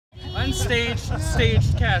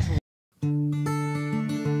staged casual.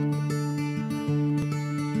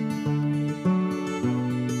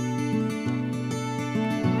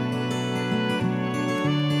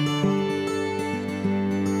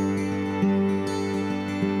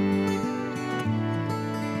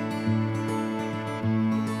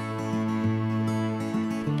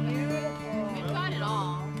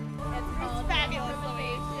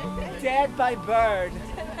 Dead by bird.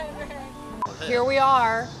 Here we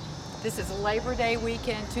are. This is Labor Day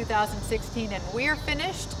weekend 2016 and we're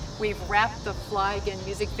finished. We've wrapped the Fly Again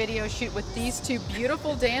music video shoot with these two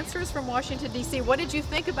beautiful dancers from Washington, D.C. What did you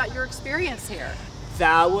think about your experience here?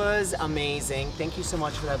 That was amazing. Thank you so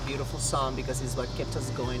much for that beautiful song because it's what kept us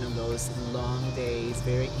going on those long days,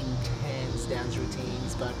 very intense dance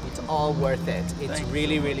routines, but it's all worth it. It's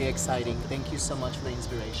really exciting. Thank you so much for the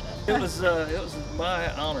inspiration. It was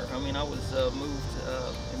my honor. I mean, I was moved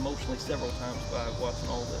emotionally several times by watching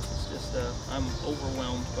all this. It's just, I'm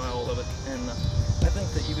overwhelmed by all of it, and I think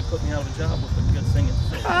that you could put me out of a job with a good singing.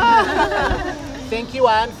 Thank you,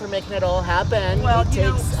 Anne, for making it all happen. Well, it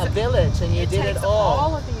takes a village, and you did it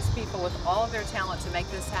all of these people with all of their talent to make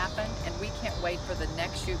this happen, and we can't wait for the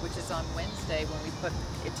next shoot, which is on Wednesday when we put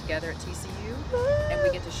it together at TCU, and we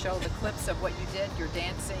get to show the clips of what you did, your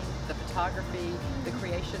dancing, the photography, the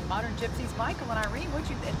creation, Modern Gypsies. Michael and Irene,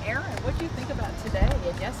 and Aaron, what did you think about today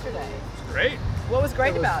and yesterday? It's great. What was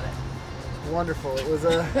great about it? Wonderful. It was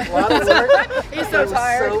a lot of work. He's so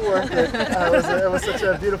tired. It was so worth it. It was such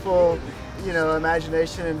a beautiful,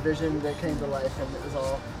 imagination and vision that came to life, and it was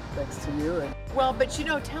all thanks to you. And well, but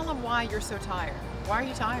tell them why you're so tired. Why are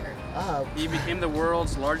you tired? You became the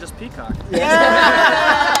world's largest peacock. Yeah.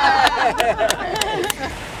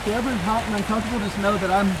 Whoever's hot and uncomfortable, just know that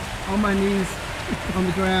I'm on my knees on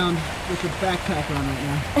the ground with a backpack on right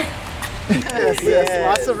now. Yes.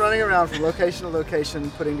 Lots of running around from location to location,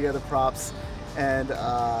 putting together props and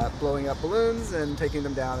blowing up balloons and taking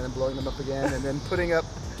them down and then blowing them up again and then putting up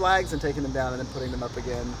flags and taking them down and then putting them up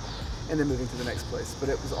again and then moving to the next place. But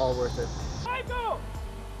it was all worth it. Michael!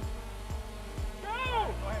 Go!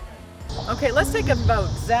 Okay, let's take a vote.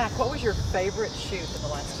 Zach, what was your favorite shoot in the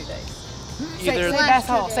last 2 days? Either say Bass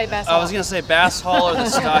Hall. Say Bass Hall. I was going to say Bass Hall or the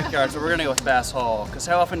Stockyards, but we're going to go with Bass Hall, because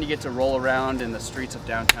how often do you get to roll around in the streets of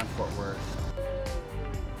downtown Fort Worth?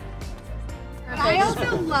 I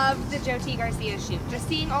also loved the Joe T. Garcia shoot. Just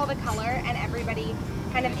seeing all the color and everybody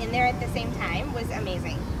kind of in there at the same time was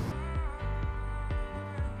amazing.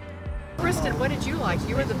 Christin, what did you like?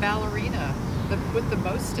 You were the ballerina with the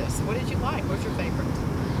mostest. What did you like? What was your favorite?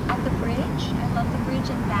 At the bridge. I love the bridge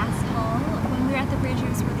in Bass Hall. When we were at the bridge, it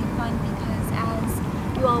was really fun because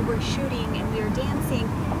as you all were shooting and we were dancing,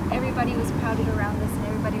 everybody was crowded around us and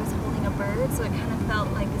everybody was holding a bird, so it kind of felt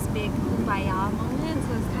like this big kumbaya moment,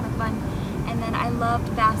 so it was kind of fun. And then I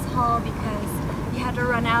loved Bass Hall because you had to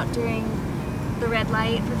run out during the red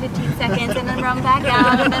light for 15 seconds and then run back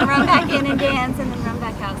out and then run back in and dance and then run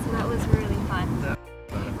back out, so that was really fun.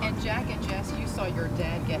 And Jack and Jess, you saw your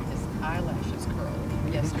dad get his eyelashes curled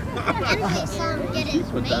yesterday.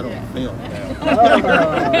 Put that on film.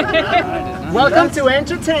 Welcome to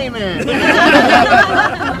entertainment. Is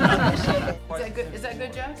that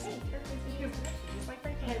good, Jess?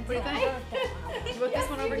 What do you think? You want this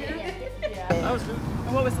one over here? Yeah. That was good.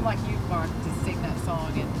 And what was it like you, Mark, to sing that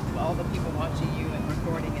song and all the people watching you and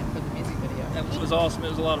recording it for the music video? It was awesome. It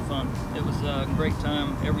was a lot of fun. It was a great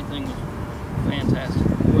time. Everything was fantastic.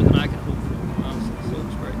 More than I could hope for, honestly. So it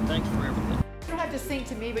was great. Thanks for everything. You don't have to sing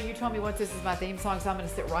to me, but you told me once this is my theme song, so I'm going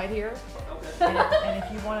to sit right here. Okay. And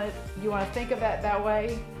if you want to think of it that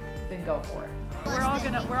way, then go for it. We're all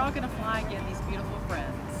gonna fly again, these beautiful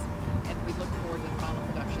friends, and we look forward to the final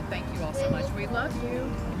production. Thank you all so much. We love you.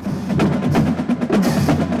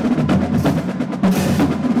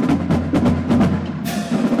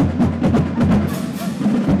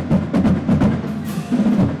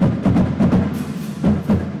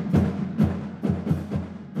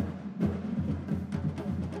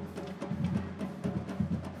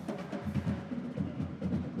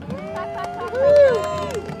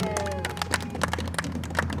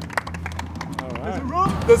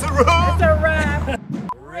 There's a room! It's a wrap!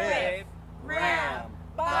 Riff, ram,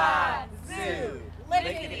 ba, zoo,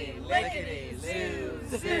 lickety, lickety, zoo,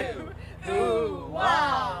 zoo. Hoo,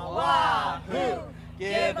 wah, wah, hoo.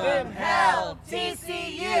 Give him hell,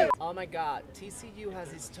 TCU! Oh my god, TCU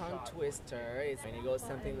has this tongue twister. And it goes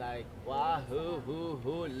something like, wah,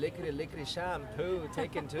 hoo, lickety, lickety, shampoo,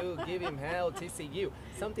 taken two, give him hell, TCU.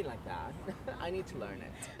 Something like that. I need to learn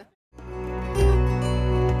it.